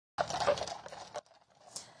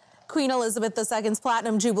Queen Elizabeth II's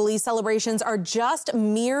Platinum Jubilee celebrations are just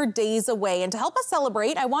mere days away. And to help us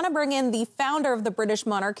celebrate, I want to bring in the founder of the British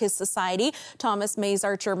Monarchists Society, Thomas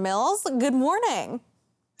Mace-Archer-Mills. Good morning.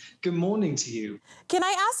 Good morning to you. Can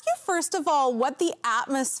I ask you, first of all, what the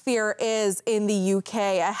atmosphere is in the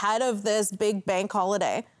UK ahead of this big bank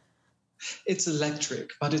holiday? It's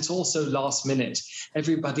electric, but it's also last minute.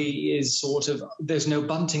 Everybody is there's no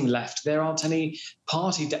bunting left. There aren't any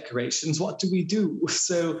party decorations. What do we do?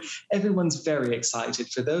 So everyone's very excited.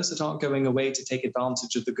 For those that aren't going away to take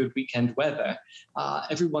advantage of the good weekend weather,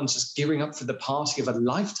 everyone's just gearing up for the party of a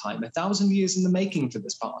lifetime, 1,000 years in the making for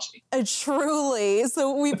this party. Truly.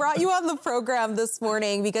 So we brought you on the program this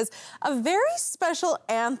morning because a very special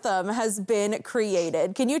anthem has been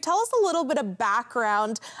created. Can you tell us a little bit of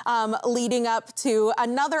background leading up to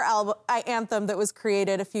another anthem that was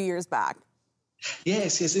created a few years back?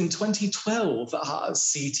 Yes. In 2012,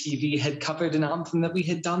 CTV had covered an anthem that we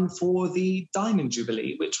had done for the Diamond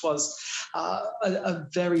Jubilee, which was a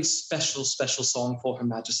very special song for Her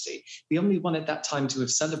Majesty. The only one at that time to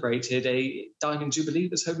have celebrated a Diamond Jubilee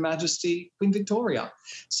was Her Majesty Queen Victoria.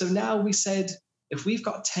 So now we said, if we've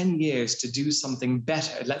got 10 years to do something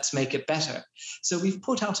better, let's make it better. So we've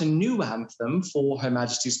put out a new anthem for Her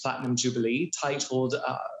Majesty's Platinum Jubilee, titled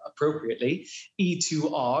appropriately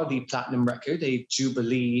EIIR, the Platinum Record, a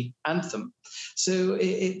Jubilee Anthem. So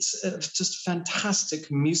it's just a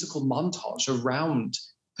fantastic musical montage around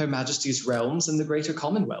Her Majesty's realms and the greater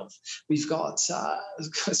Commonwealth. We've got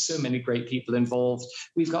so many great people involved.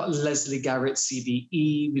 We've got Leslie Garrett,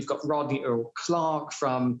 CBE. We've got Rodney Earl Clark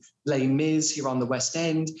from Les Mis here on the West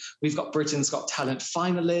End. We've got Britain's Got Talent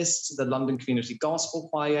finalists, the London Community Gospel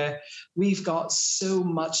Choir. We've got so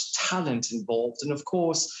much talent involved. And of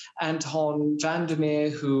course, Anton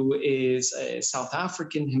Vandermeer, who is a South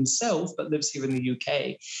African himself, but lives here in the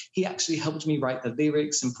UK. He actually helped me write the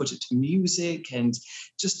lyrics and put it to music, and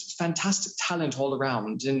just fantastic talent all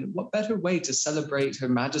around. And what better way to celebrate Her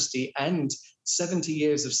Majesty and 70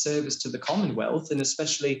 years of service to the Commonwealth, and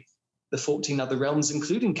especially the 14 other realms,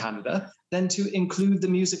 including Canada, than to include the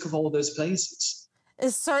music of all those places.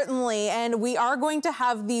 Certainly, and we are going to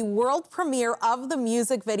have the world premiere of the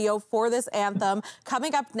music video for this anthem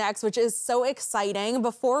coming up next, which is so exciting.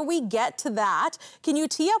 Before we get to that, can you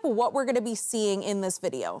tee up what we're going to be seeing in this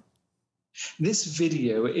video? This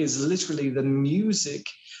video is literally the music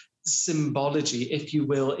symbology, if you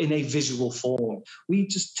will, in a visual form. We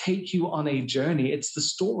just take you on a journey. It's the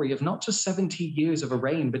story of not just 70 years of a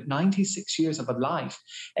reign, but 96 years of a life,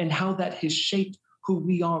 and how that has shaped who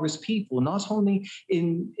we are as people, not only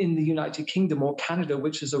in the United Kingdom or Canada,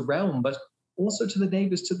 which is a realm, but also to the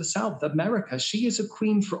neighbors to the south, America. She is a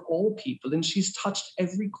queen for all people, and she's touched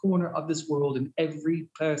every corner of this world and every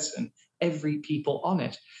person, every people on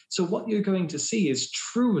it. So what you're going to see is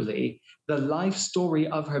truly the life story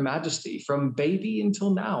of Her Majesty from baby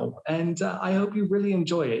until now. And I hope you really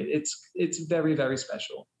enjoy it. It's very, very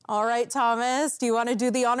special. All right, Thomas, do you want to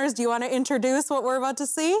do the honors? Do you want to introduce what we're about to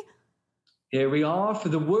see? Here we are for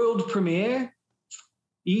the world premiere.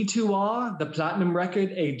 EIIR, the Platinum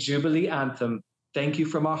Record, a Jubilee Anthem. Thank you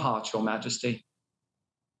from our hearts, Your Majesty.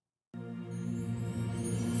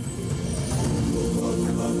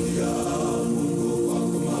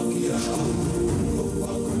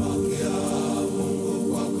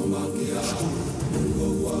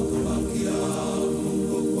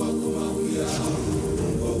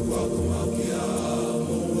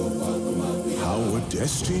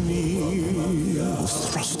 Destiny was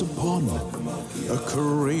thrust upon a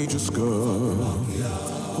courageous girl,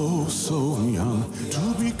 oh so young,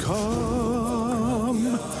 to become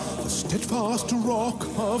the steadfast rock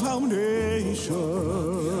of our nations.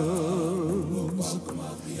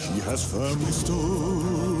 She has firmly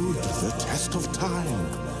stood the test of time,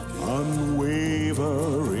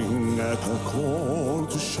 unwavering at her call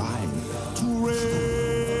to shine, to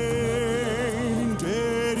reign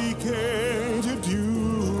dedicated duty.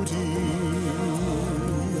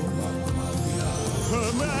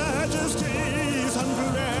 Her Majesty's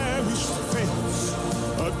unblemished face,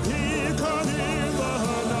 a beacon in the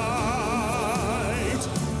night.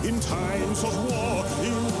 In times of war,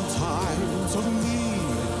 in times of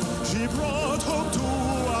need, she brought hope to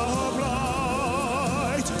our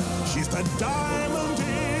plight. She's the diamond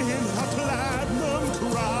in her platinum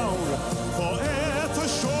crown, forever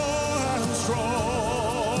sure and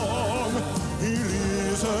strong.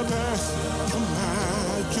 Elizabeth, Your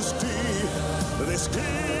Majesty, this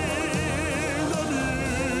kingdom you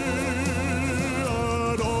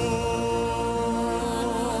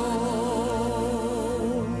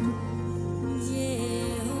adorn.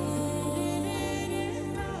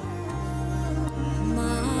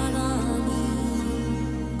 Mara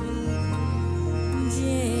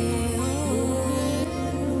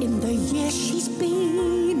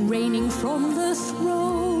from the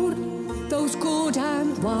throne. Those good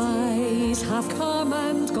and wise have come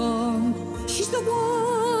and gone. She's the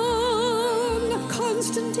one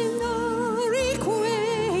constant in our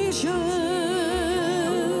equation.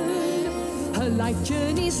 Her life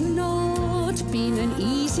journey's not been an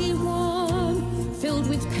easy one, filled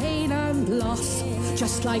with pain and loss,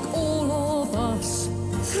 just like all of us.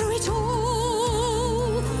 Through it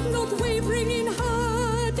all, not wavering in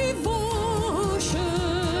her devotion.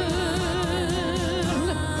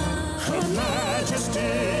 Her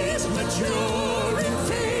Majesty's maturing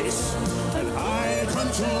face, an icon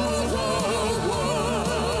to the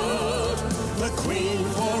world. The Queen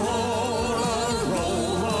for all, a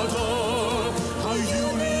role model, a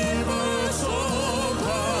universal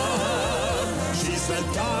pearl. She's the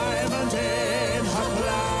diamond in her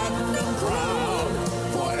platinum crown,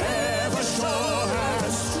 forever sure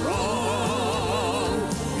and strong.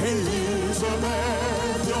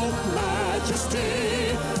 Elizabeth, your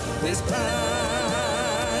Majesty, this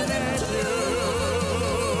planet you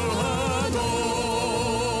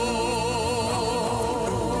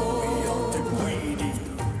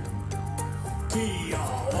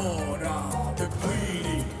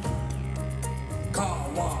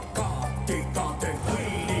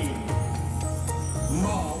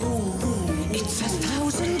It's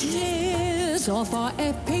 1,000 years of our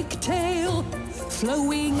epic tale,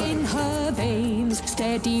 flowing in her veins,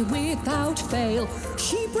 steady without fail.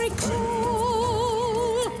 She breaks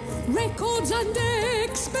all records and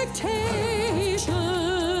expectations.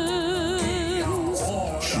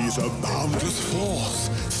 She's a boundless force,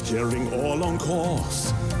 steering all on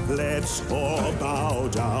course. Let's all bow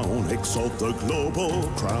down, exalt the global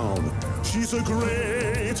crown. She's the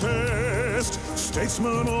greatest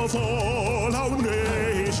statesman of all our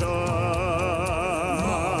nations.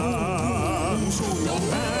 Your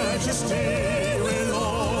Majesty will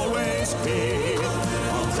always be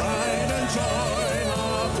our pride and joy,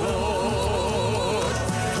 our blood.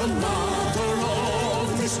 The mother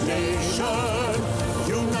of this nation,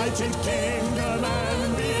 United Kingdom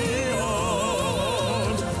and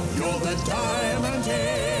beyond. You're the diamond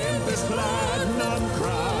in this platinum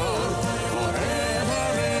crown,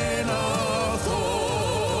 forever in our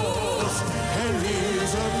thoughts.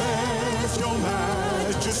 Elizabeth, your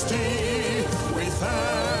Majesty, we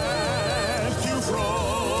thank you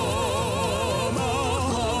from our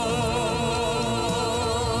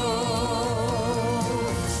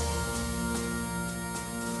hearts.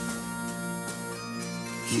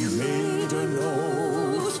 You made an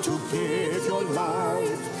oath to give your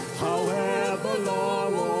life, however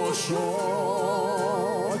long or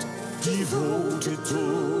short, devoted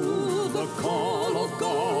to the call of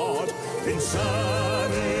God in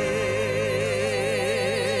service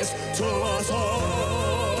to us all.